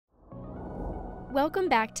Welcome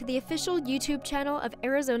back to the official YouTube channel of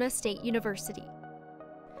Arizona State University.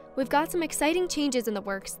 We've got some exciting changes in the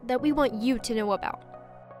works that we want you to know about.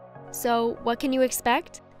 So, what can you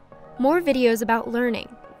expect? More videos about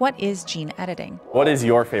learning. What is gene editing? What is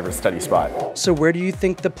your favorite study spot? So where do you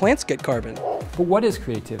think the plants get carbon? But what is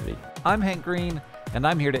creativity? I'm Hank Green, and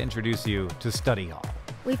I'm here to introduce you to Study Hall.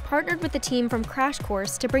 We've partnered with the team from Crash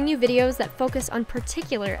Course to bring you videos that focus on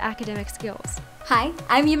particular academic skills. Hi,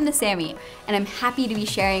 I'm Yumna Sami, and I'm happy to be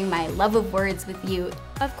sharing my love of words with you.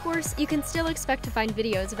 Of course, you can still expect to find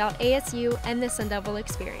videos about ASU and the Sun Devil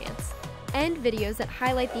experience, and videos that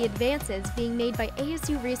highlight the advances being made by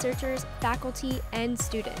ASU researchers, faculty, and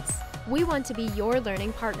students. We want to be your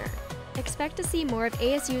learning partner. Expect to see more of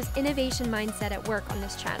ASU's innovation mindset at work on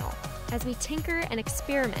this channel, as we tinker and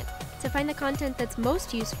experiment to find the content that's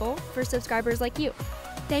most useful for subscribers like you.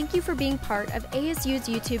 Thank you for being part of ASU's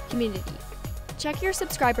YouTube community. Check your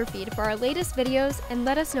subscriber feed for our latest videos and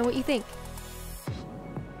let us know what you think.